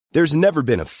There's never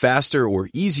been a faster or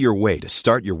easier way to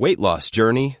start your weight loss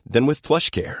journey than with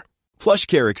PlushCare.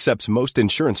 PlushCare accepts most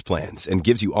insurance plans and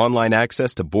gives you online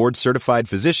access to board-certified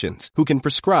physicians who can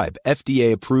prescribe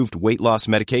FDA-approved weight loss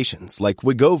medications like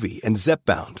Wegovy and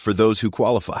Zepbound for those who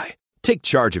qualify. Take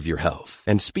charge of your health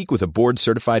and speak with a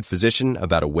board-certified physician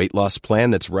about a weight loss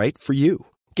plan that's right for you.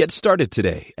 Get started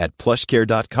today at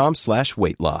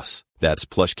plushcare.com/weightloss. That's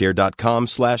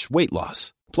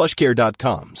plushcare.com/weightloss.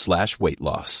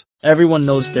 plushcare.com/weightloss. Everyone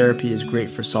knows therapy is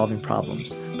great for solving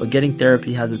problems, but getting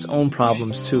therapy has its own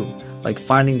problems too, like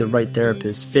finding the right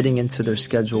therapist, fitting into their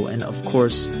schedule, and of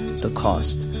course, the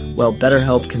cost. Well,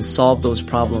 BetterHelp can solve those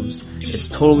problems. It's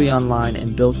totally online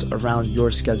and built around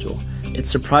your schedule. It's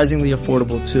surprisingly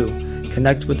affordable too.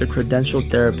 Connect with a credentialed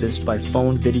therapist by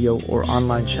phone, video, or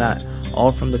online chat,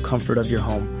 all from the comfort of your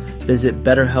home. Visit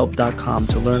BetterHelp.com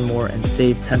to learn more and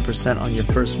save 10% on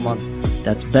your first month.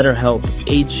 That's BetterHelp,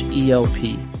 H-E-L-P.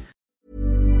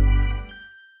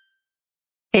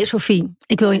 Hey Sophie,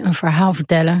 ik wil je een verhaal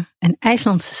vertellen. Een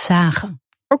IJslandse sage.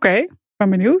 Oké, ben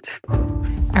benieuwd.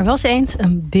 Er was eens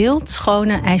een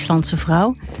beeldschone IJslandse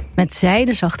vrouw met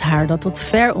zijdezacht haar dat tot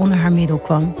ver onder haar middel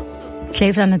kwam. Ze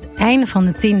leefde aan het einde van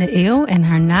de 10e eeuw en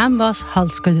haar naam was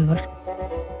Halskelur.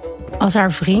 Als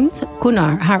haar vriend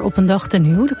Gunnar haar op een dag ten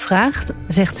huwelijk vraagt,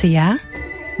 zegt ze ja.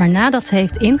 Maar nadat ze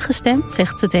heeft ingestemd,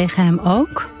 zegt ze tegen hem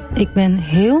ook: ik ben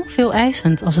heel veel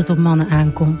eisend als het op mannen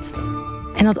aankomt.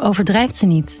 En dat overdrijft ze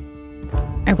niet.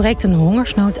 Er breekt een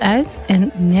hongersnood uit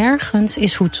en nergens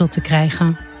is voedsel te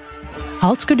krijgen.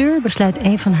 Halskelur besluit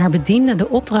een van haar bedienden de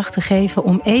opdracht te geven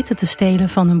om eten te stelen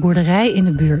van een boerderij in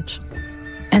de buurt.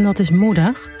 En dat is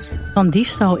moedig, want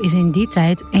diefstal is in die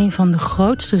tijd een van de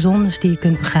grootste zondes die je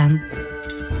kunt begaan.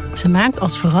 Ze maakt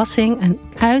als verrassing een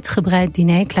uitgebreid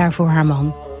diner klaar voor haar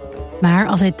man. Maar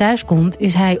als hij thuiskomt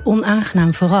is hij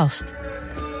onaangenaam verrast.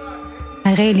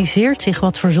 Hij realiseert zich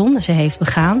wat voor zonde ze heeft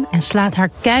begaan en slaat haar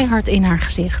keihard in haar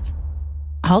gezicht.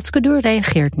 Halskelur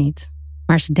reageert niet,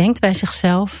 maar ze denkt bij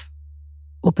zichzelf: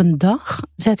 op een dag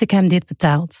zet ik hem dit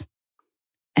betaald.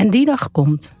 En die dag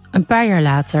komt, een paar jaar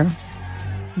later.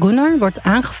 Gunnar wordt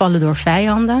aangevallen door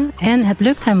vijanden en het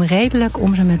lukt hem redelijk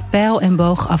om ze met pijl en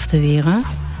boog af te weren,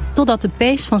 totdat de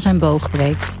pees van zijn boog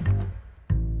breekt.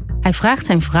 Hij vraagt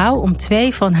zijn vrouw om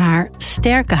 2 van haar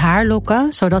sterke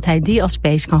haarlokken, zodat hij die als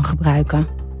pees kan gebruiken.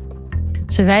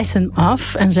 Ze wijst hem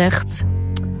af en zegt: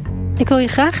 ik wil je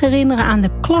graag herinneren aan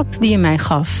de klap die je mij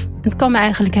gaf. Het kan me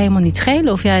eigenlijk helemaal niet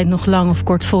schelen of jij het nog lang of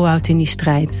kort volhoudt in die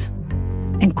strijd.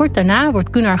 En kort daarna wordt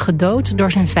Gunnar gedood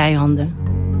door zijn vijanden.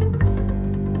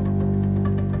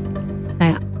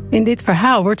 Nou ja, in dit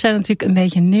verhaal wordt zij natuurlijk een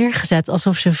beetje neergezet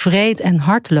alsof ze wreed en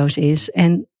harteloos is.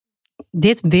 En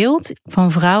dit beeld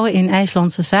van vrouwen in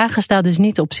IJslandse sagen staat dus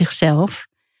niet op zichzelf.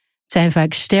 Het zijn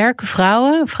vaak sterke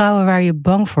vrouwen, vrouwen waar je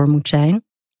bang voor moet zijn.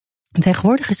 En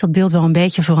tegenwoordig is dat beeld wel een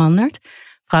beetje veranderd.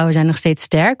 Vrouwen zijn nog steeds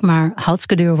sterk, maar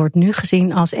Halskelur wordt nu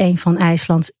gezien als een van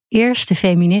IJslands eerste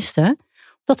feministen,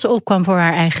 omdat ze opkwam voor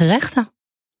haar eigen rechten.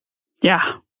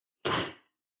 Ja,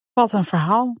 wat een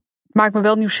verhaal. Maakt me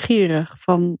wel nieuwsgierig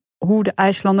van hoe de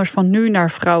IJslanders van nu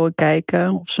naar vrouwen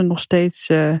kijken. Of ze nog steeds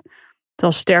het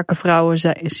als sterke vrouwen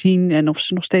zien en of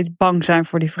ze nog steeds bang zijn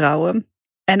voor die vrouwen.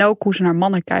 En ook hoe ze naar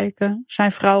mannen kijken.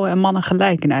 Zijn vrouwen en mannen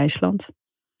gelijk in IJsland?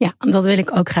 Ja, dat wil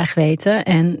ik ook graag weten.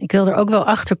 En ik wil er ook wel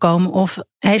achter komen of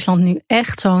IJsland nu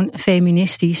echt zo'n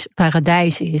feministisch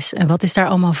paradijs is. En wat is daar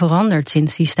allemaal veranderd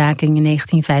sinds die staking in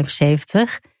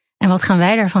 1975? En wat gaan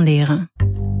wij daarvan leren?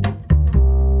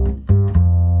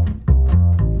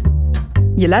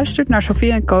 Je luistert naar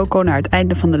Sophie en Coco naar het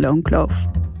einde van de loonkloof.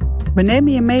 We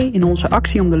nemen je mee in onze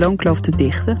actie om de loonkloof te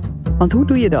dichten. Want hoe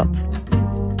doe je dat?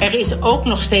 Er is ook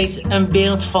nog steeds een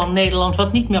beeld van Nederland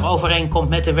wat niet meer overeenkomt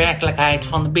met de werkelijkheid.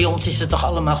 Van bij ons is het toch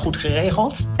allemaal goed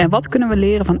geregeld? En wat kunnen we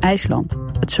leren van IJsland?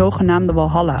 Het zogenaamde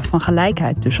Walhalla van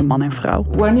gelijkheid tussen man en vrouw.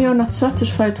 When you're not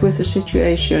satisfied with the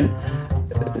situation,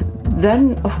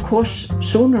 then of course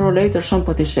sooner or later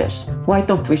somebody says, why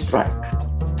don't we strike?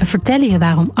 We vertellen je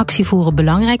waarom actievoeren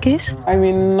belangrijk is. I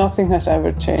mean, nothing has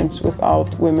ever changed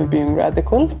without women being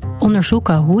radical.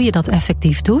 Onderzoeken hoe je dat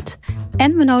effectief doet.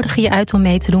 En we nodigen je uit om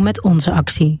mee te doen met onze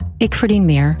actie. Ik verdien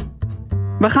meer.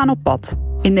 We gaan op pad.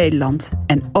 In Nederland.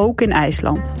 En ook in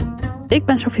IJsland. Ik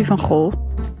ben Sophie van Gol.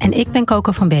 En ik ben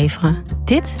Coco van Beveren.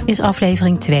 Dit is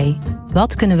aflevering 2.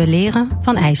 Wat kunnen we leren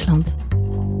van IJsland?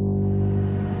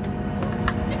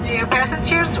 Dear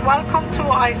passengers, welcome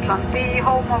to Iceland, the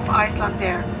home of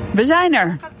Icelandair. We zijn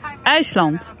er.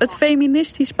 IJsland, het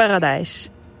feministisch paradijs.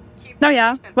 Nou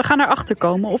ja, we gaan erachter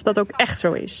komen of dat ook echt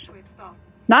zo is.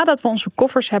 Nadat we onze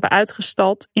koffers hebben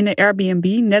uitgestald in een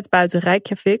Airbnb net buiten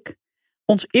Reykjavik,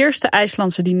 ons eerste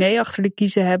IJslandse diner achter de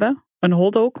kiezen hebben, een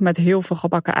hotdog met heel veel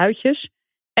gebakken uitjes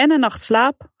en een nacht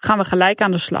slaap, gaan we gelijk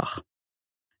aan de slag.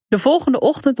 De volgende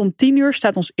ochtend om 10:00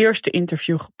 staat ons eerste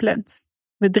interview gepland.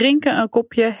 We drinken een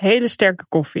kopje hele sterke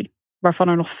koffie, waarvan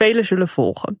er nog vele zullen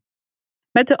volgen.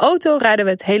 Met de auto rijden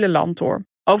we het hele land door,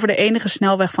 over de enige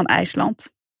snelweg van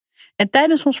IJsland. En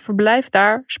tijdens ons verblijf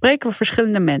daar spreken we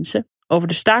verschillende mensen over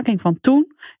de staking van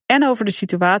toen en over de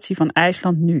situatie van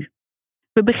IJsland nu.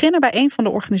 We beginnen bij een van de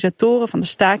organisatoren van de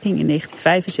staking in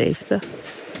 1975.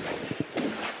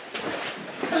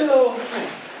 Hallo.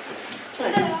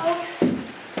 Hallo.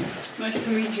 Nice to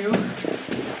meet you.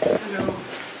 Hallo.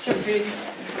 Sophie.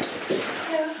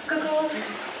 Hallo.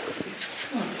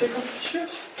 Take off the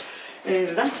shirt.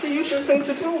 That's the usual thing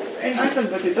to do in Iceland,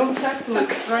 but you don't have to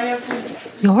try it.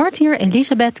 Je hoort hier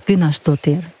Elisabeth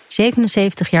Gunnarsdottir,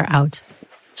 77 jaar oud.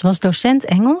 Ze was docent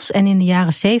Engels en in de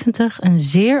jaren 70 een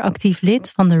zeer actief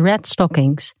lid van de Red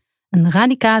Stockings, een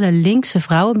radicale linkse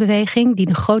vrouwenbeweging die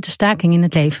de grote staking in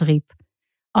het leven riep.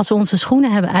 Als we onze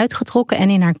schoenen hebben uitgetrokken en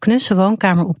in haar knusse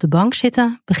woonkamer op de bank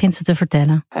zitten, begint ze te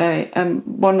vertellen. I am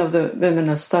one of the women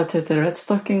that started the Red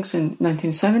Stockings in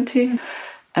 1970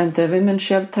 and the Women's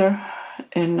Shelter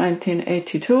in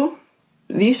 1982.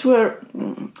 These were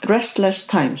restless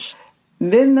times.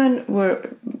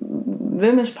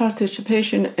 Women's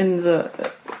participation in the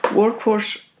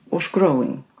workforce was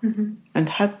growing and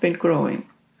had been growing.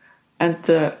 And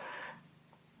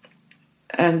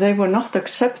they were not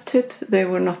accepted, they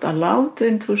were not allowed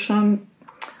into some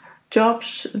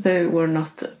jobs, they were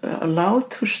not allowed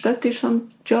to study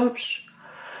some jobs,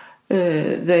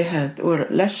 they were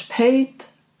less paid,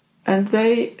 and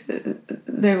they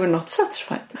were not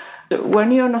satisfied.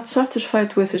 When you're not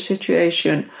satisfied with the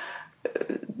situation,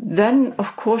 then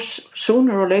of course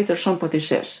sooner or later somebody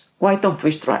says, why don't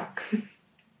we strike?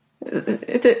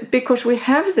 Because we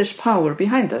have this power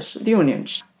behind us, the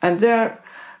unions, and their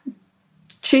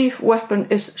chief weapon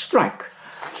is strike.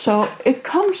 So it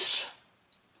comes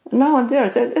now and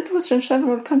there. It was in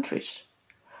several countries,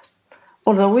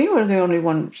 although we were the only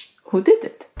ones who did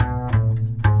it.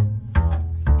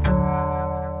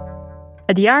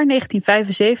 Het jaar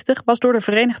 1975 was door de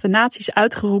Verenigde Naties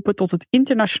uitgeroepen tot het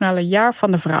internationale jaar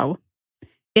van de vrouwen.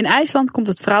 In IJsland komt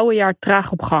het vrouwenjaar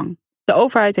traag op gang. De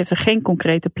overheid heeft er geen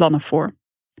concrete plannen voor.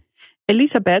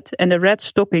 Elisabeth en de Red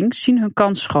Stockings zien hun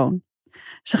kans schoon.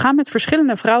 Ze gaan met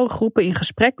verschillende vrouwengroepen in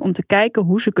gesprek om te kijken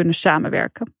hoe ze kunnen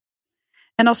samenwerken.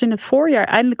 En als in het voorjaar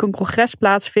eindelijk een congres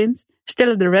plaatsvindt,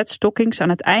 stellen de Red Stockings aan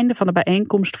het einde van de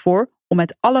bijeenkomst voor om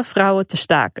met alle vrouwen te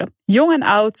staken. Jong en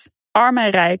oud, arm en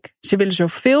rijk, ze willen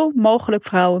zoveel mogelijk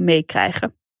vrouwen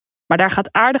meekrijgen. Maar daar gaat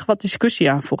aardig wat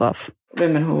discussie aan vooraf.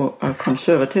 Women who are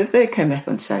conservative, they came up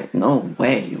and said, no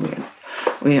way,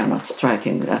 we are not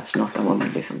striking, that's not a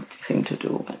womanly thing to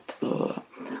do.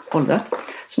 All that,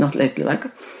 it's not ladylike.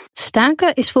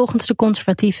 Staken is volgens de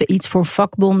conservatieven iets voor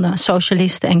vakbonden,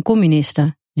 socialisten en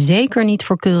communisten. Zeker niet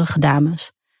voor keurige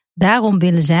dames. Daarom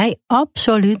willen zij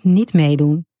absoluut niet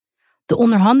meedoen. De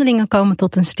onderhandelingen komen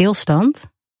tot een stilstand,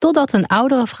 totdat een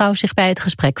oudere vrouw zich bij het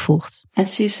gesprek voegt. And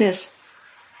she says,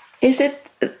 is it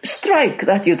strike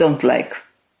that you don't like?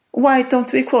 Why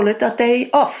don't we call it a day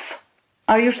off?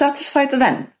 Are you satisfied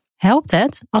then? Helpt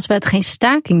het als we het geen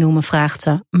staking noemen, vraagt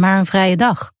ze, maar een vrije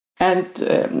dag? And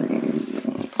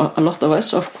a lot of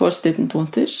us, of course, didn't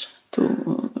want this.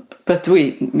 But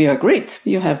we agreed.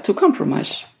 You have to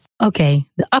compromise. Oké,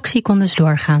 de actie kon dus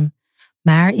doorgaan.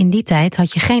 Maar in die tijd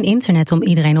had je geen internet om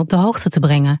iedereen op de hoogte te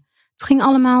brengen. Het ging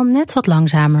allemaal net wat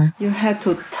langzamer. You had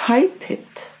to type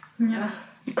it,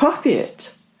 copy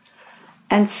it,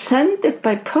 and send it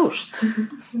by post.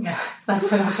 Yeah,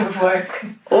 that's a lot of work.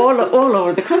 All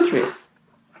over the country.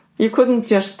 You couldn't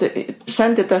just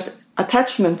send it as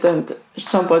attachment and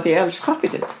somebody else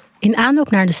copied it. In aanloop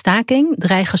naar de staking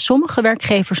dreigen sommige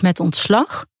werkgevers met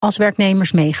ontslag als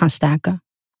werknemers mee gaan staken.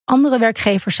 Andere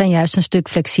werkgevers zijn juist een stuk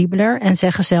flexibeler en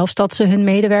zeggen zelfs dat ze hun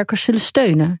medewerkers zullen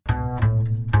steunen.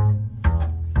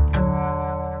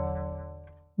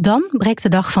 Dan breekt de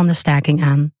dag van de staking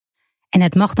aan. En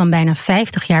het mag dan bijna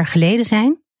 50 jaar geleden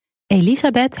zijn.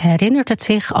 Elisabeth herinnert het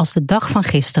zich als de dag van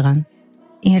gisteren.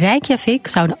 In Reykjavik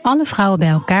zouden alle vrouwen bij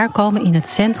elkaar komen in het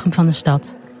centrum van de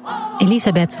stad.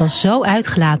 Elisabeth was zo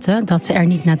uitgelaten dat ze er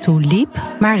niet naartoe liep,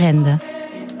 maar rende.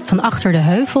 Van achter de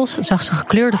heuvels zag ze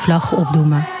gekleurde vlaggen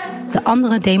opdoemen. De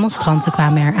andere demonstranten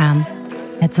kwamen eraan.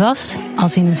 Het was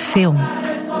als in een film.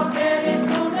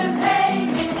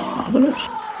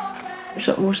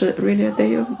 So it was really a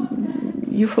day of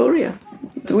euphoria.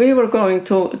 We were going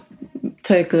to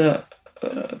take the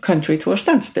country to a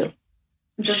standstill.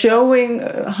 showing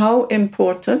how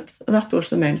important, that was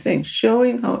the main thing,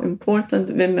 showing how important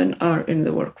women are in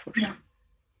the workforce. Yeah.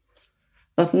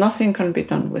 That nothing can be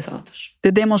done without us.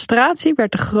 De demonstratie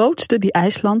werd de grootste die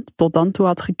IJsland tot dan toe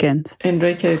had gekend. In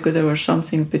Reykjavik there was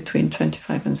something between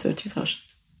 25 and 30,000.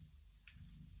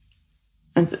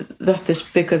 And that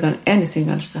is bigger than anything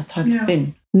else that had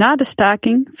been. Na de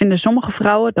staking vinden sommige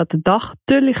vrouwen dat de dag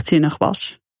te lichtzinnig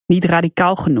was. Niet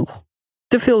radicaal genoeg.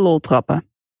 Te veel loltrappen.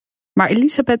 Maar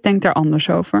Elisabeth denkt er anders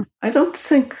over. I don't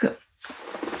think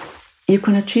you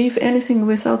can achieve anything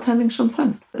without having some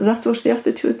fun. That was the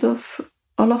attitude of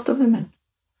a lot of women.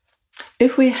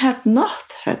 If we had not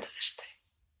had this day,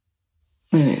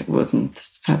 we wouldn't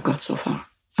have got so far.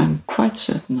 I'm quite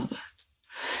certain of that.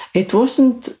 It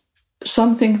wasn't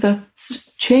something that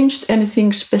changed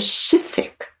anything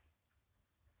specific.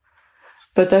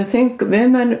 But I think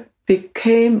women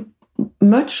became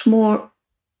much more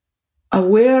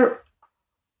aware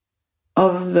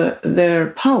of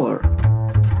their power.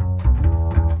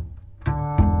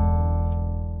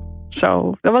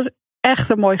 Zo, dat was echt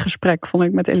een mooi gesprek, vond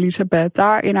ik, met Elisabeth.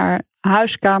 Daar in haar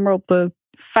huiskamer op de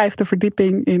 5e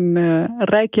verdieping in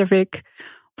Reykjavik.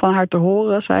 Van haar te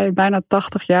horen. Zij bijna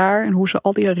 80 jaar. En hoe ze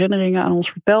al die herinneringen aan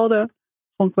ons vertelde.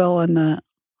 Vond ik wel een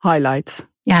highlight.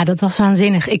 Ja, dat was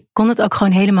waanzinnig. Ik kon het ook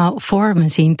gewoon helemaal voor me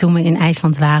zien toen we in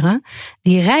IJsland waren.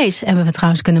 Die reis hebben we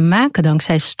trouwens kunnen maken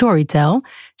dankzij Storytel.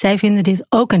 Zij vinden dit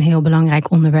ook een heel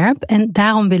belangrijk onderwerp. En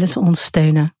daarom willen ze ons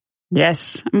steunen.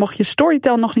 Yes, mocht je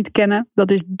Storytel nog niet kennen,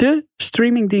 dat is dé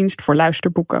streamingdienst voor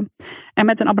luisterboeken. En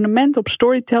met een abonnement op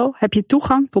Storytel heb je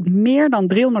toegang tot meer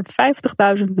dan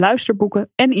 350.000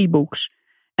 luisterboeken en e-books.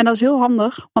 En dat is heel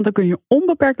handig, want dan kun je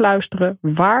onbeperkt luisteren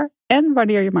waar en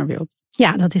wanneer je maar wilt.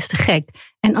 Ja, dat is te gek.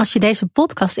 En als je deze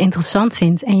podcast interessant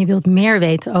vindt en je wilt meer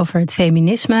weten over het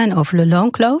feminisme en over de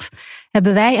loonkloof,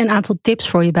 hebben wij een aantal tips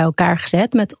voor je bij elkaar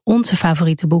gezet met onze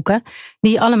favoriete boeken,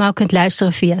 die je allemaal kunt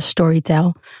luisteren via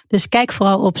Storytel. Dus kijk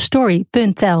vooral op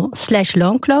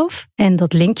story.tel/loonkloof en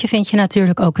dat linkje vind je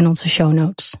natuurlijk ook in onze show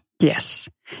notes. Yes.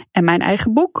 En mijn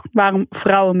eigen boek, Waarom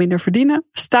vrouwen minder verdienen,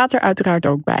 staat er uiteraard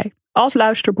ook bij. Als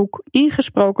luisterboek,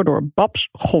 ingesproken door Babs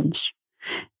Gons.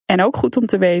 En ook goed om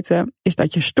te weten is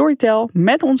dat je Storytel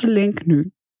met onze link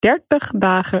nu 30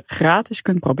 dagen gratis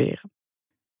kunt proberen.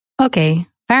 Oké,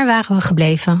 waar waren we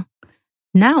gebleven?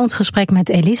 Na ons gesprek met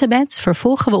Elisabeth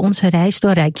vervolgen we onze reis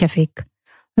door Reykjavik.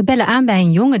 We bellen aan bij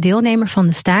een jonge deelnemer van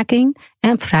de staking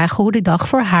en vragen hoe de dag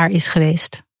voor haar is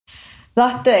geweest.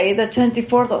 That day, the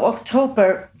 24th of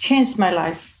October, changed my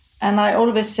life. And I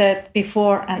always said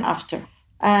before and after.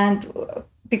 And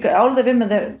because all the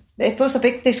women, it was a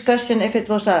big discussion if it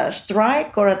was a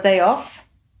strike or a day off.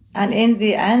 And in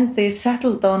the end, they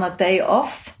settled on a day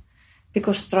off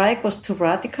because strike was too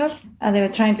radical. And they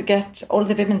were trying to get all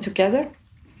the women together.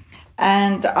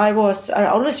 And I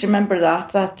always remember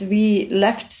that we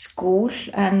left school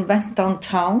and went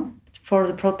downtown for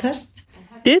the protest.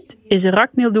 Dit is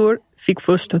Ragnhildur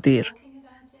Vigfúsdóttir.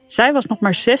 Zij was nog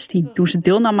maar 16 toen ze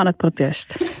deelnam aan het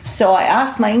protest. So I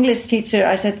asked my English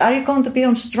teacher, I said, are you going to be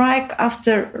on strike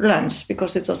after lunch?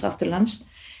 Because it was after lunch.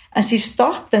 And she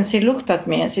stopped and she looked at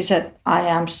me and she said, I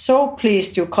am so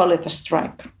pleased you call it a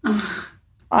strike.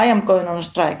 I am going on a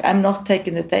strike. I'm not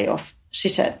taking the day off, she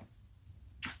said.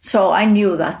 So I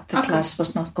knew that the class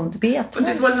was not going to be at But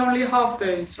it was only half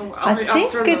day, so only I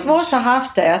think it was a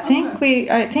half day.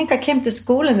 I think I came to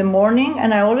school in the morning,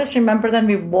 and I always remember then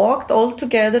we walked all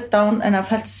together down, and I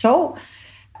felt so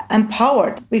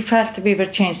empowered. We felt we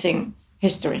were changing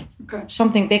history. Okay.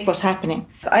 Something big was happening.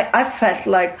 I felt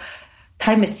like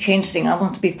time is changing. I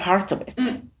want to be part of it.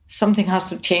 Something has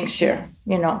to change here,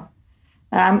 you know.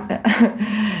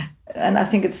 And I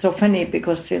think it's so funny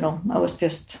because, you know, I was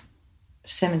just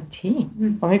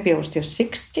 17, or maybe I was just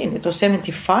 16. It was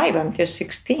 75, I'm just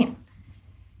 16.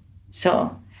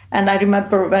 So, and I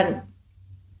remember when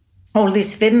all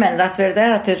these women that were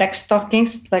there at the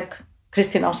Riksstockings, like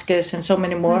Kristín Áskes and so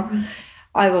many more,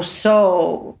 I was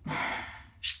so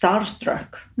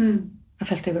starstruck. I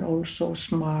felt they were all so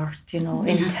smart, you know,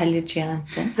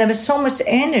 intelligent. And there was so much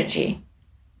energy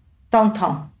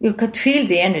downtown. You could feel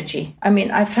the energy. I mean,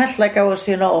 I felt like I was,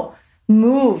 you know,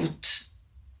 moved.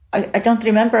 I don't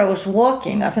remember I was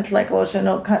walking. I felt like I was, you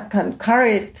know,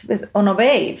 carried on a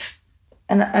wave.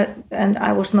 And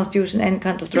I was not using any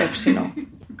kind of drugs, you know.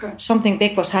 Okay. Something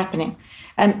big was happening.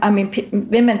 And I mean,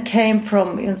 women came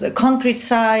from, you know, the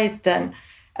countryside and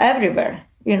everywhere.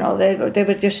 You know, they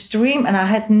were just stream. And I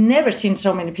had never seen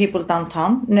so many people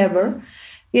downtown, never.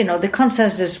 You know, the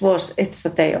consensus was it's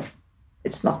a day off.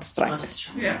 It's not strike.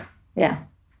 Yeah. Yeah.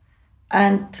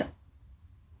 And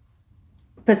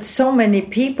But so many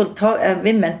people,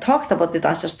 women talked about it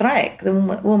as a strike, the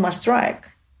woman strike,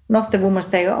 not the woman's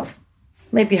day off.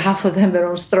 Maybe half of them were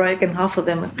on strike and half of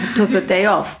them took the day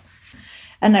off.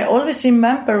 And I always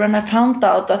remember when I found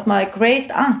out that my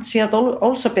great aunt, she had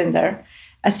also been there,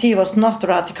 and she was not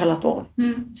radical at all.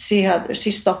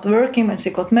 She stopped working when she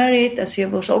got married, and she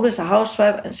was always a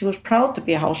housewife, and she was proud to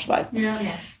be a housewife. Yeah.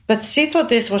 Yes. But she thought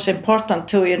this was important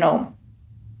to,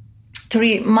 to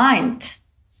remind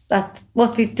that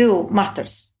what we do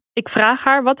matters. Ik vraag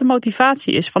haar wat de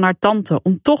motivatie is van haar tante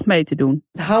om toch mee te doen.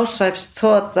 The housewives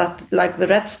thought that like the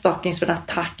red stockings were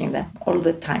attacking them all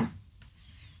the time,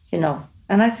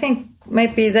 And I think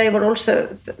maybe they were also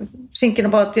thinking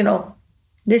about,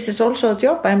 this is also a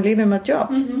job. I'm leaving my job.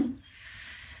 Mm-hmm.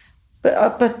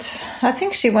 But I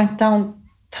think she went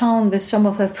downtown with some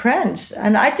of her friends.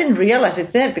 And I didn't realize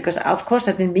it there because, of course,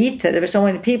 I didn't meet her. There were so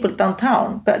many people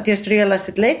downtown. But I just realized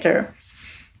it later.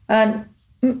 And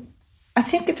I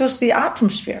think it was the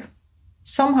atmosphere.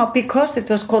 Somehow, because it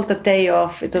was called a day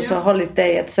off, it was a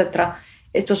holiday, etc.,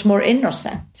 it was more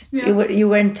innocent. Yeah. You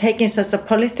weren't taking such a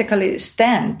political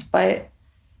stand by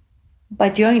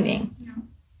joining. Yeah.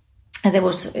 And there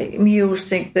was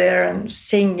music there and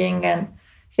singing, and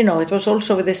it was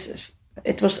also this.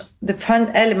 It was the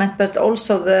fun element, but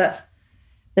also the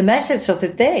message of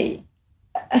the day.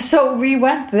 So we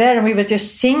went there and we were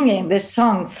just singing this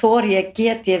song, "Þor ég,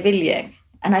 get ég, vil ég,"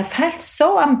 and I felt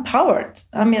so empowered.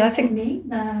 I mean, I think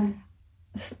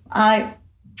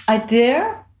I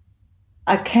dare.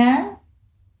 I can,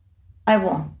 I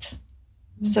won't.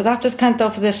 So that was kind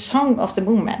of the song of the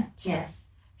movement. Yes.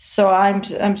 So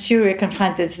I'm sure you can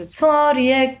find it. Þor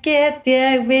ég, get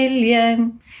ég, vil ég.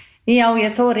 Já,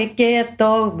 ég þori, get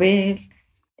og vil.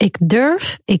 Ik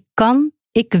durf, ik kan,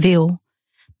 ik wil.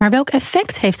 Maar welk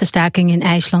effect heeft de staking in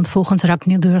IJsland volgens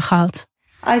Ragnhildur gehad?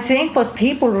 I think what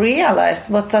people realized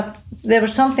was that there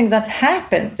was something that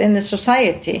happened in the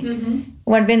society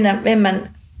when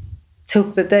women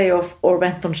took the day off or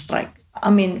went on strike. I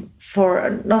mean,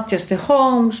 for not just the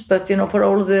homes, but for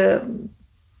all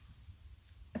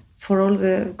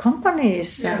the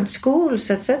companies and schools,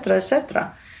 etc.,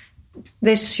 etc.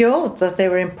 They showed that they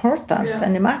were important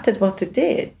and it mattered what they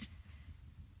did.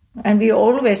 And we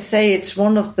always say it's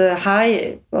one of the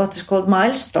what is called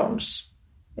milestones.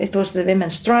 It was the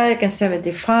women's strike in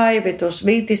 1975. It was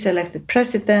Vigdis elected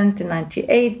president in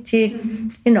 1980.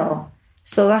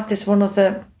 So that is one of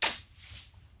the.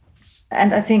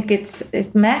 And I think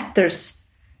it matters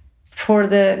for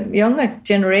the younger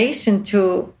generation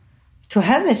to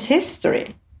have this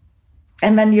history.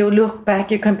 And when you look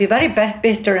back, you can be very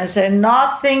bitter and say,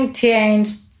 nothing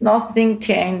changed, nothing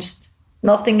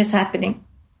is happening.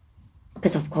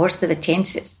 But of course there were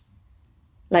changes.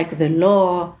 Like the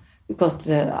law, we got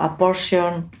the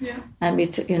abortion, and we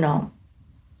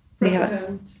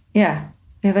have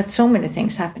had so many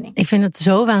things happening. Ik vind het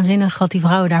zo waanzinnig wat die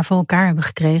vrouwen daar voor elkaar hebben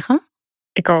gekregen.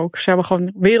 Ik ook. Ze hebben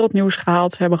gewoon wereldnieuws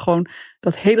gehaald. Ze hebben gewoon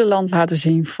dat hele land laten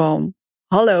zien van,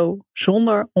 hallo,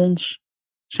 zonder ons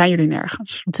zijn jullie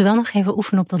nergens. Moeten we wel nog even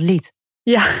oefenen op dat lied.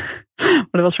 Ja, maar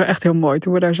dat was wel echt heel mooi.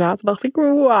 Toen we daar zaten, dacht ik,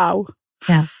 wauw.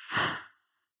 Ja.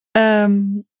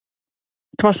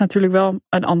 Het was natuurlijk wel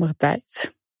een andere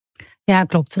tijd. Ja,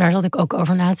 klopt. Daar zat ik ook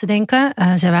over na te denken.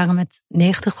 Zij waren met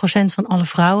 90% van alle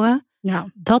vrouwen. Ja.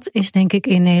 Dat is denk ik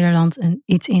in Nederland een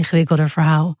iets ingewikkelder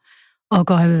verhaal. Ook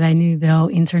al hebben wij nu wel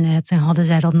internet en hadden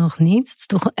zij dat nog niet. Het is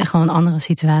toch echt wel een andere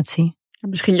situatie.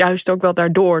 Misschien juist ook wel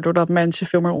daardoor. Doordat mensen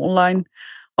veel meer online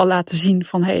al laten zien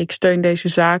van, hey, ik steun deze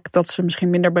zaak. Dat ze misschien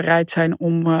minder bereid zijn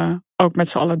om ook met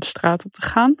z'n allen de straat op te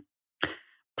gaan.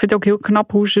 Ik vind het ook heel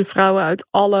knap hoe ze vrouwen uit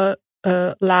alle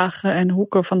lagen en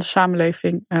hoeken van de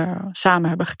samenleving samen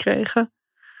hebben gekregen.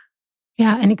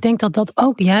 Ja, en ik denk dat dat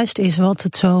ook juist is wat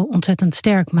het zo ontzettend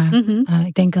sterk maakt.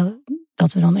 Ik denk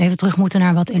dat we dan even terug moeten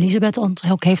naar wat Elisabeth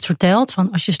ons ook heeft verteld.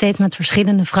 Van als je steeds met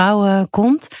verschillende vrouwen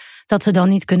komt, dat ze dan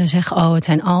niet kunnen zeggen, oh, het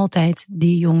zijn altijd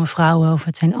die jonge vrouwen, of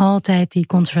het zijn altijd die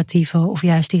conservatieve, of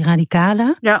juist die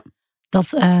radicalen. Ja.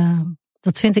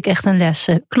 Dat vind ik echt een les.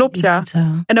 Klopt, ja.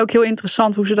 En ook heel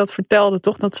interessant hoe ze dat vertelden,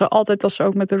 toch? Dat ze altijd, als ze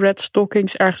ook met de Red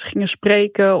Stockings ergens gingen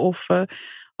spreken, of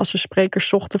als ze sprekers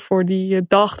zochten voor die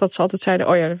dag, dat ze altijd zeiden,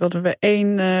 oh ja, dan wilden we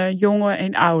 1 jonge,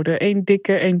 1 oude, 1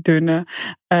 dikke, 1 dunne.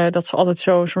 Dat ze altijd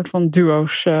zo een soort van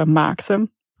duo's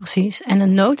maakten. Precies. En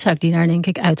een noodzaak die daar denk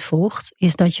ik uitvolgt,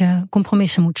 is dat je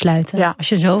compromissen moet sluiten. Ja. Als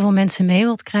je zoveel mensen mee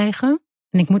wilt krijgen.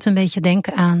 En ik moet een beetje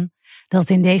denken aan dat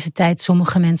in deze tijd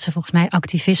sommige mensen volgens mij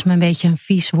activisme een beetje een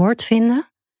vies woord vinden.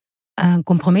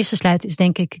 Compromissen sluiten is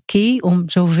denk ik key om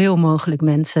zoveel mogelijk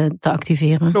mensen te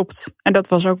activeren. Klopt. En dat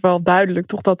was ook wel duidelijk,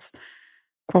 toch? Dat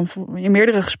kwam in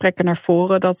meerdere gesprekken naar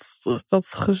voren dat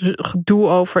gedoe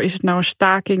over is het nou een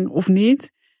staking of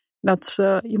niet. Dat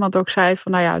iemand ook zei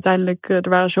van uiteindelijk er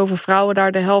waren zoveel vrouwen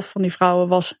daar. De helft van die vrouwen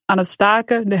was aan het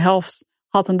staken. De helft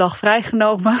had een dag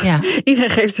vrijgenomen. Ja. Iedereen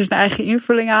geeft dus zijn eigen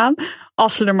invulling aan.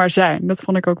 Als ze er maar zijn. Dat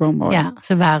vond ik ook wel mooi. Ja,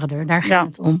 ze waren er. Daar ging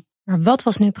het om. Maar wat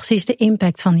was nu precies de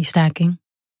impact van die staking?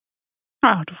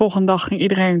 Nou, de volgende dag ging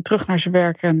iedereen terug naar zijn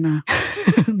werk en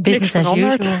business as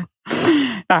usual.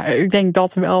 Nou, ik denk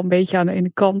dat wel een beetje aan de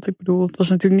ene kant. Ik bedoel, het was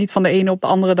natuurlijk niet van de ene op de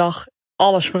andere dag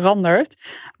alles veranderd.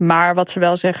 Maar wat ze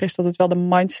wel zeggen is dat het wel de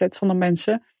mindset van de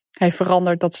mensen heeft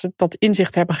veranderd. Dat ze dat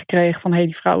inzicht hebben gekregen van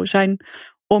die vrouwen zijn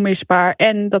onmisbaar.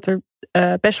 En dat er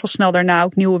best wel snel daarna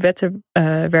ook nieuwe wetten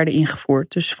werden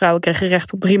ingevoerd. Dus vrouwen kregen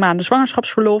recht op 3 maanden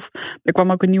zwangerschapsverlof. Er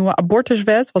kwam ook een nieuwe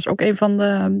abortuswet. Was ook een van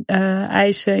de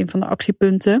eisen, een van de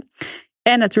actiepunten.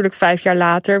 En natuurlijk 5 jaar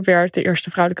later werd de eerste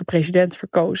vrouwelijke president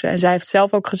verkozen. En zij heeft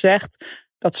zelf ook gezegd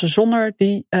dat ze zonder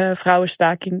die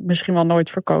vrouwenstaking misschien wel nooit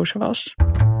verkozen was.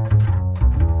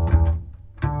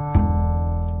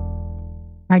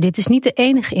 Maar dit is niet de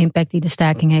enige impact die de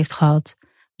staking heeft gehad.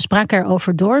 We spraken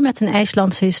erover door met een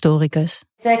IJslandse historicus.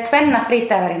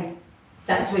 Kvennafridagen.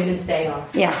 That's Women's Day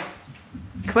off. Ja.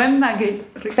 Kvennafri.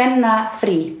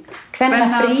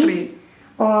 Kvennafri.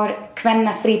 Or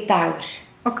kvennafridagar.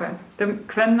 Okay. The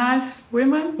kvenna is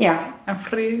women. Ja. And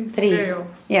free. Day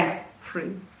off. Ja.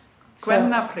 Free.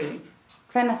 Kvennafri.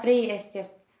 Kvennafri is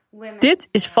just women. Dit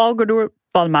is Valgerður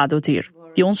Pálmadóttir,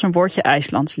 die ons een woordje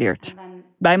IJslands leert.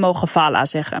 Wij mogen Vala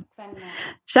zeggen.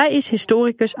 Zij is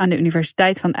historicus aan de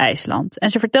Universiteit van IJsland. En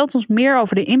ze vertelt ons meer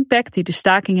over de impact die de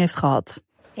staking heeft gehad.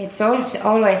 It's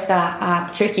always a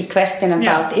tricky question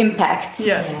about impact.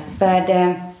 Yes.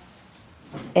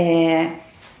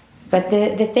 But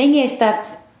the thing is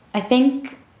that I think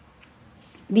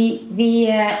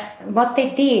what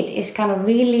they did is kind of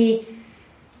really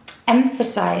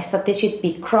emphasize that this should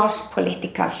be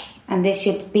cross-political, and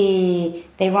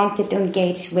they wanted to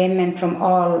engage women from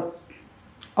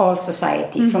all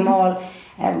society, from all,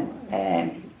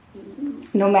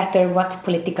 no matter what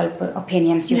political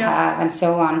opinions you have, and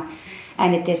so on.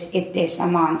 And it is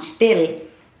still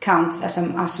counts as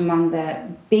among the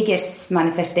biggest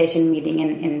manifestation meeting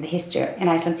in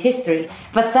Iceland history.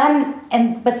 But then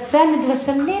it was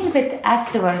a little bit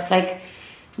afterwards, like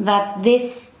that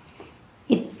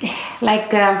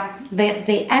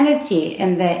the energy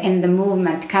in the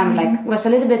movement kind of was a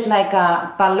little bit like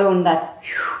a balloon that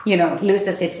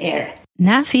loses its air.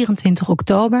 Na 24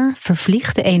 oktober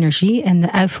vervliegt de energie en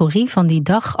de euforie van die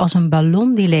dag als een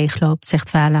ballon die leegloopt, zegt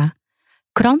Vala.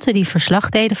 Kranten die verslag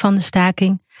deden van de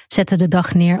staking zetten de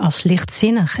dag neer als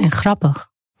lichtzinnig en grappig.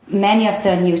 Many of the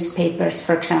newspapers,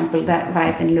 for example, that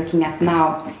I've been looking at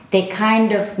now, they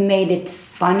kind of made it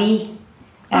funny.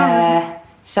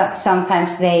 So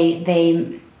sometimes they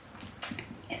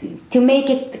to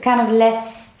make it kind of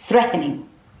less threatening,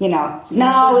 Now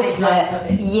it's the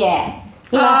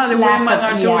women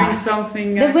are doing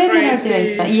something crazy. The women are doing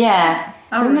something,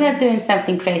 women are doing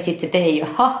something crazy today.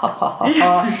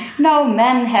 No,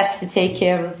 men have to take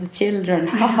care of the children.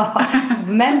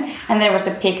 Men, and there was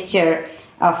a picture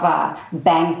of a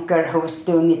banker who was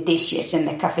doing the dishes in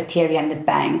the cafeteria in the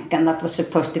bank, and that was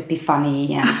supposed to be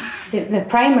funny. And the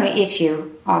primary issue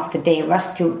of the day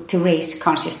was to raise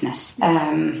consciousness.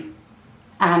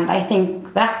 And I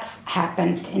think that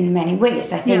happened in many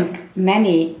ways. I think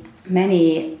many,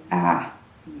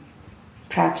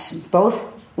 perhaps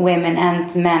both women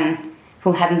and men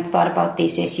who hadn't thought about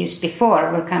these issues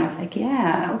before were kind of like,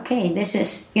 this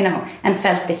is, and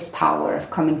felt this power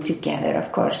of coming together,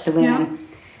 of course, the women. Yeah.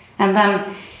 And then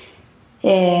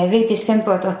Vigdís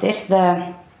Finnbogadóttir,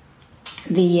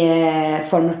 the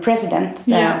former president,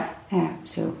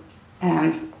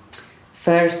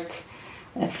 first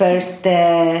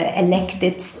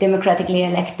elected, democratically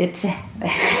elected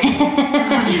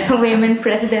women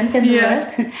president in the world.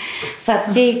 But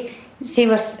she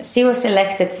was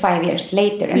elected 5 years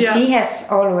later, and she has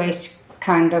always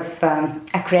kind of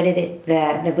accredited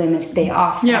the Women's Day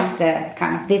off as the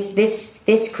kind of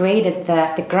this created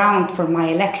the ground for my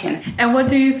election. And what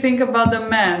do you think about the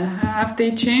men? Have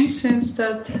they changed since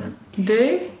that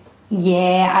day?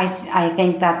 Yeah, I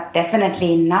think that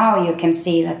definitely now you can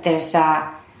see that there's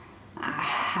I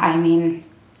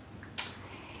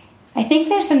think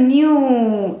there's a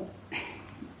new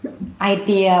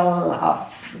ideal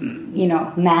of,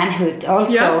 manhood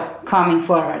also coming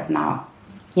forward now.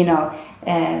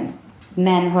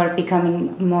 Men who are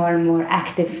becoming more and more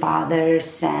active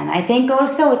fathers, and I think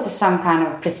also it's some kind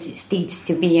of prestige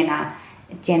to be in a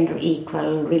gender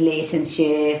equal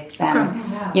relationship, and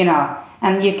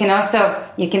and you can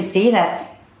see that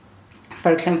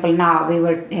for example, now we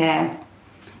were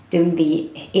doing the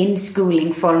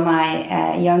in-schooling for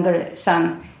my younger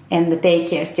son in the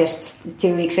daycare just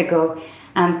 2 weeks ago.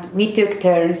 And we took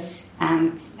turns,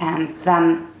 and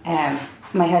then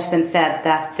my husband said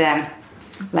that,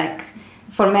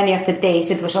 for many of the days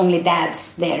it was only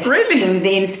dads there doing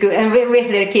the in-school and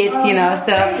with their kids,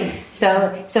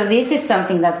 So this is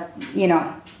something that,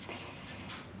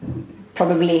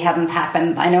 probably hadn't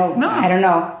happened. I don't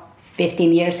know,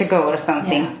 15 years ago or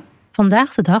something. Yeah.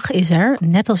 Vandaag de dag is er,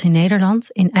 net als in Nederland,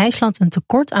 in IJsland een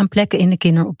tekort aan plekken in de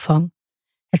kinderopvang.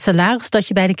 Het salaris dat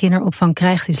je bij de kinderopvang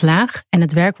krijgt is laag en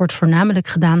het werk wordt voornamelijk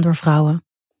gedaan door vrouwen.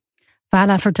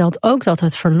 Vala vertelt ook dat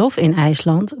het verlof in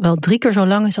IJsland wel 3 keer zo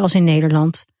lang is als in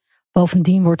Nederland.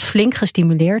 Bovendien wordt flink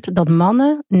gestimuleerd dat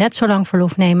mannen net zo lang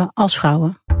verlof nemen als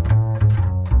vrouwen.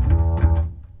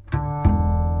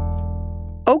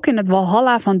 Ook in het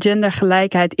walhalla van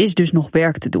gendergelijkheid is dus nog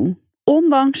werk te doen.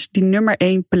 Ondanks die nummer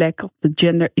 1 plek op de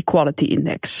Gender Equality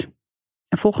Index.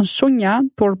 En volgens Sonja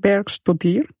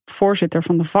Thorbergsdottir, voorzitter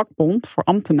van de vakbond voor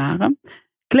ambtenaren,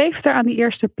 kleeft er aan die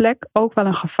eerste plek ook wel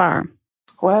een gevaar.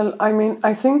 Well,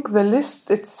 I think the list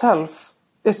itself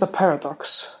is a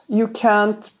paradox. You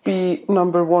can't be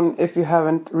number 1 if you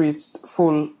haven't reached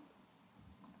full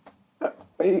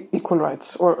equal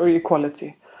rights or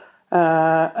equality.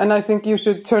 And I think you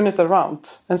should turn it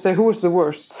around and say who is the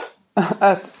worst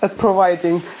at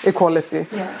providing equality.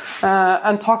 Yes.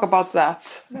 And talk about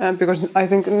that. Because I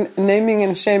think naming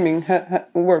and shaming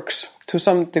works to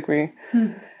some degree.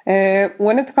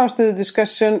 When it comes to the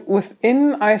discussion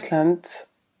within Iceland,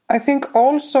 I think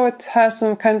also it has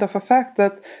some kind of effect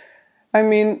that,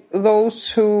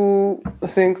 those who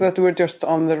think that we're just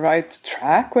on the right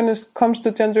track when it comes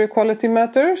to gender equality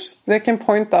matters, they can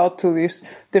point out to these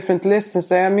different lists and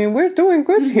say, we're doing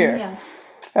good here. Yes.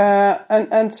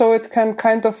 And so it can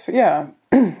kind of,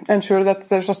 ensure that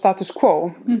there's a status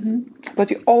quo. Mm-hmm.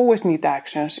 But you always need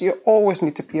actions. You always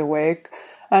need to be awake.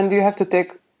 And you have to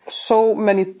take so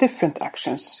many different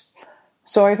actions.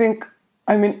 So I think,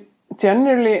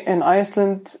 generally in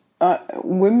Iceland,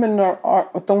 women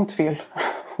don't feel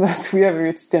that we have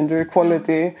reached gender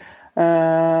equality.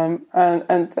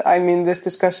 And this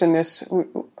discussion is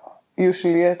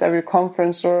usually at every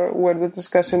conference or where the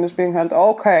discussion is being held.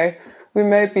 Okay, we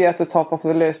may be at the top of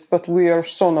the list, but we are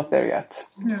so not there yet.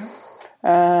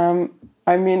 Yeah.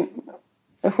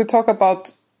 If we talk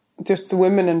about just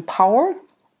women in power,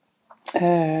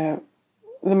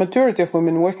 the majority of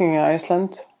women working in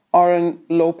Iceland are in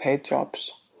low-paid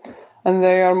jobs. And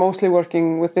they are mostly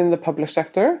working within the public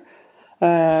sector,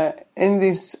 in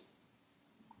these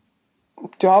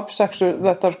jobs actually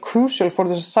that are crucial for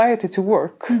the society to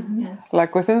work, yes.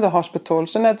 Like within the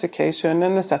hospitals and education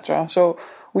and etc. So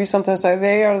we sometimes say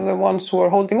they are the ones who are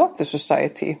holding up the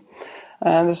society,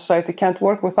 and the society can't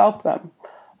work without them.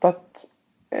 But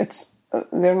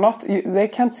they're not. They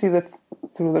can't see that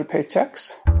through their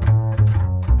paychecks.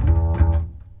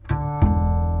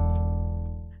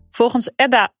 Volgens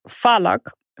Edda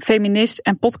Valak, feminist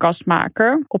en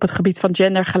podcastmaker op het gebied van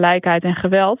gendergelijkheid en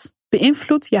geweld,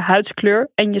 beïnvloedt je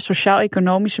huidskleur en je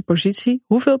sociaal-economische positie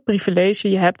hoeveel privilege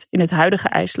je hebt in het huidige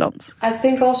IJsland. I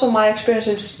think also my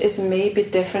experience is maybe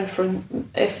different from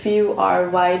if you are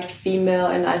white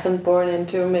female in Iceland born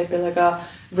into maybe like a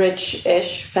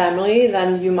rich-ish family,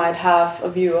 then you might have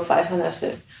a view of Iceland as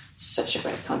such a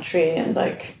great country and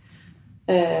like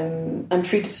I'm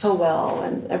treated so well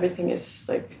and everything is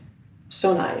like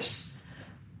so nice.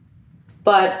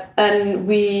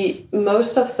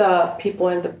 Most of the people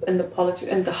in the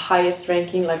politics in the highest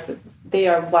ranking, like they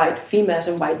are white females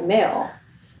and white male,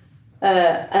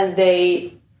 and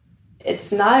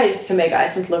it's nice to make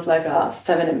Iceland look like a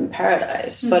feminine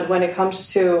paradise. Mm-hmm. But when it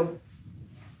comes to,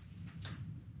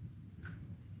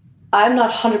 I'm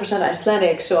not 100%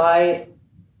 Icelandic,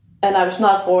 I was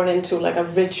not born into like a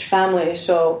rich family,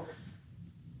 so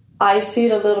I see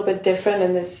it a little bit different,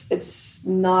 and it's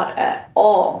not at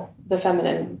all the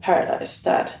feminine paradise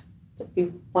that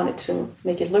we wanted to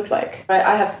make it look like. Right?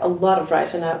 I have a lot of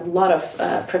rights and I have a lot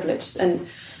of privilege,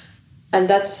 and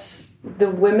that's the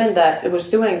women that was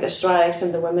doing the strikes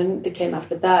and the women that came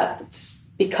after that. It's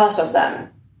because of them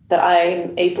that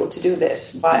I'm able to do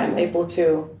this. Why I'm able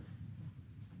to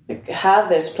have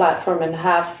this platform and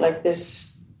have like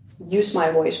this, use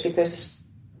my voice, because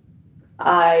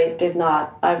I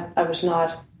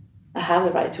have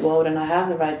the right to vote and I have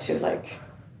the right to like.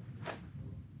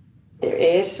 There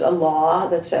is a law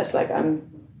that says like I'm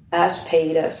as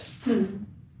paid as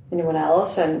anyone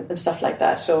else and stuff like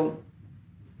that. So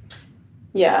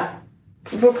yeah,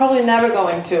 we're probably never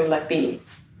going to like be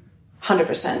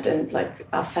 100% in like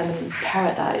a feminine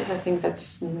paradise. I think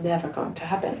that's never going to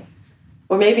happen.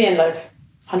 Or maybe in like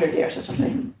 100 years or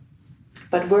something.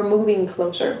 But we're moving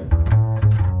closer.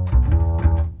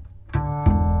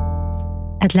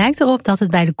 Het lijkt erop dat het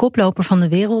bij de koploper van de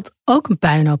wereld ook een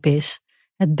puinhoop is.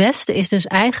 Het beste is dus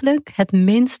eigenlijk het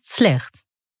minst slecht.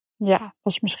 Ja,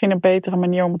 dat is misschien een betere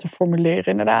manier om het te formuleren,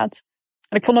 inderdaad.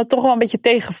 En ik vond het toch wel een beetje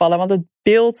tegenvallen. Want het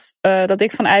beeld dat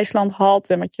ik van IJsland had...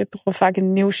 en wat je toch wel vaak in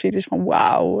het nieuws ziet... is van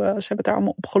wauw, ze hebben het daar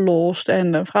allemaal opgelost...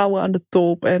 en vrouwen aan de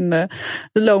top en de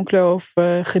loonkloof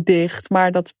gedicht.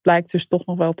 Maar dat blijkt dus toch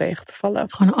nog wel tegen te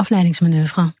vallen. Gewoon een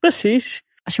afleidingsmanoeuvre. Precies.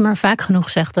 Als je maar vaak genoeg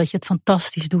zegt dat je het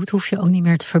fantastisch doet... hoef je ook niet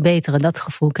meer te verbeteren. Dat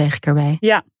gevoel kreeg ik erbij.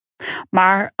 Ja,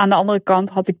 maar aan de andere kant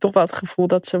had ik toch wel het gevoel...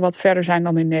 dat ze wat verder zijn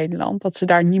dan in Nederland. Dat ze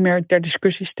daar niet meer ter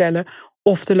discussie stellen...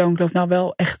 of de loonkloof nou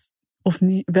wel echt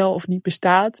wel of niet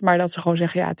bestaat. Maar dat ze gewoon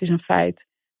zeggen, ja, het is een feit.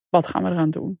 Wat gaan we eraan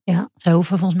doen? Ja, zij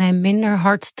hoeven volgens mij minder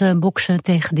hard te boksen...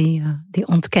 tegen die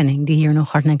ontkenning die hier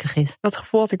nog hardnekkig is. Dat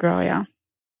gevoel had ik wel, ja.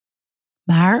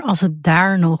 Maar als het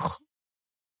daar nog...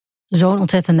 zo'n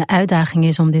ontzettende uitdaging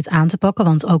is om dit aan te pakken...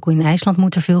 want ook in IJsland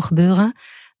moet er veel gebeuren...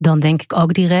 dan denk ik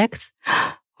ook direct...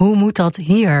 hoe moet dat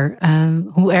hier?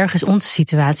 Hoe erg is onze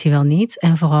situatie wel niet?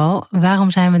 En vooral,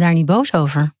 waarom zijn we daar niet boos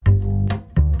over?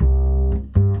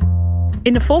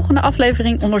 In de volgende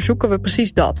aflevering onderzoeken we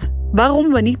precies dat.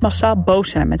 Waarom we niet massaal boos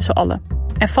zijn met z'n allen.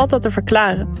 En valt dat te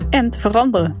verklaren en te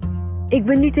veranderen? Ik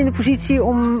ben niet in de positie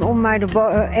om mij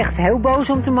echt heel boos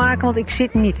om te maken... want ik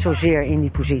zit niet zozeer in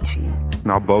die positie.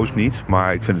 Nou, boos niet,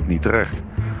 maar ik vind het niet terecht.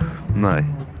 Nee.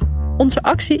 Onze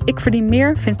actie Ik Verdien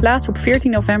Meer vindt plaats op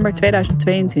 14 november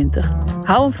 2022.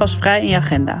 Hou hem vast vrij in je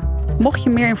agenda. Mocht je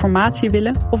meer informatie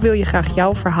willen of wil je graag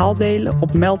jouw verhaal delen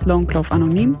op Meld Loonkloof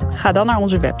Anoniem... ga dan naar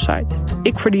onze website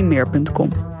ikverdienmeer.com.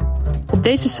 Op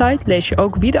deze site lees je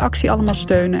ook wie de actie allemaal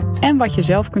steunen... en wat je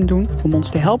zelf kunt doen om ons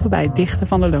te helpen bij het dichten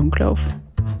van de loonkloof.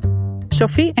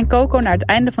 Sophie en Coco naar het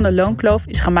einde van de loonkloof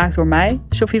is gemaakt door mij,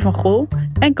 Sophie van Gol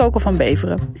en Coco van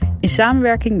Beveren. In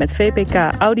samenwerking met VPK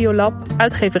Audiolab,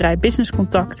 uitgeverij Business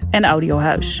Contact en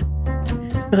Audiohuis.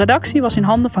 De redactie was in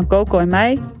handen van Coco en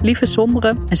mij, Lieve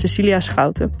Sonderen en Cecilia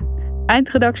Schouten.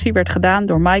 Eindredactie werd gedaan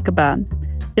door Maaike Baan.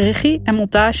 Regie en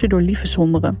montage door Lieve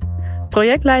Sonderen.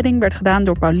 Projectleiding werd gedaan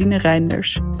door Pauline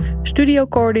Reinders.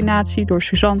 Studiocoördinatie door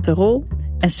Suzanne Terol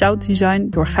en sounddesign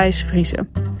door Gijs Vriese.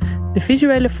 De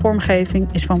visuele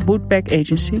vormgeving is van Woodback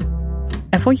Agency.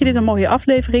 En vond je dit een mooie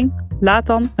aflevering? Laat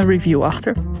dan een review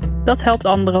achter. Dat helpt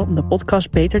anderen om de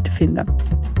podcast beter te vinden.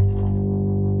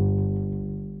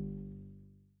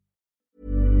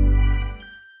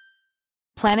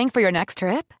 Planning for your next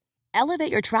trip? Elevate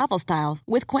your travel style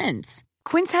with Quince.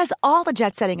 Quince has all the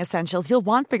jet-setting essentials you'll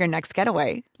want for your next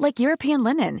getaway, like European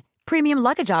linen, premium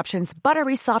luggage options,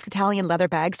 buttery soft Italian leather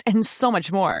bags, and so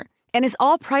much more. And is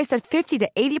all priced at 50 to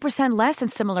 80% less than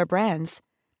similar brands.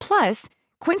 Plus,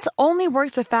 Quince only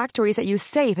works with factories that use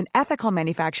safe and ethical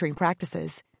manufacturing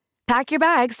practices. Pack your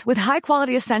bags with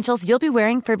high-quality essentials you'll be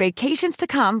wearing for vacations to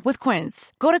come with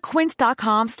Quince. Go to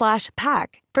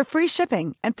quince.com/pack for free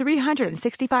shipping and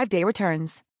 365-day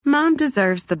returns. Mom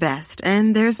deserves the best,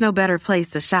 and there's no better place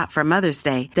to shop for Mother's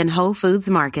Day than Whole Foods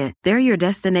Market. They're your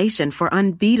destination for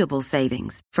unbeatable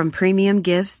savings, from premium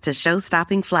gifts to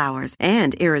show-stopping flowers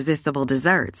and irresistible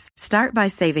desserts. Start by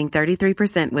saving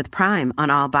 33% with Prime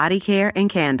on all body care and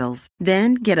candles.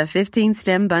 Then get a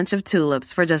 15-stem bunch of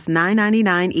tulips for just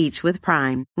 $9.99 each with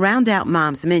Prime. Round out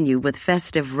Mom's menu with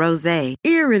festive rosé,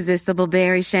 irresistible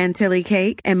berry chantilly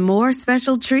cake, and more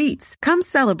special treats. Come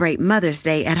celebrate Mother's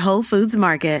Day at Whole Foods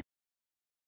Market.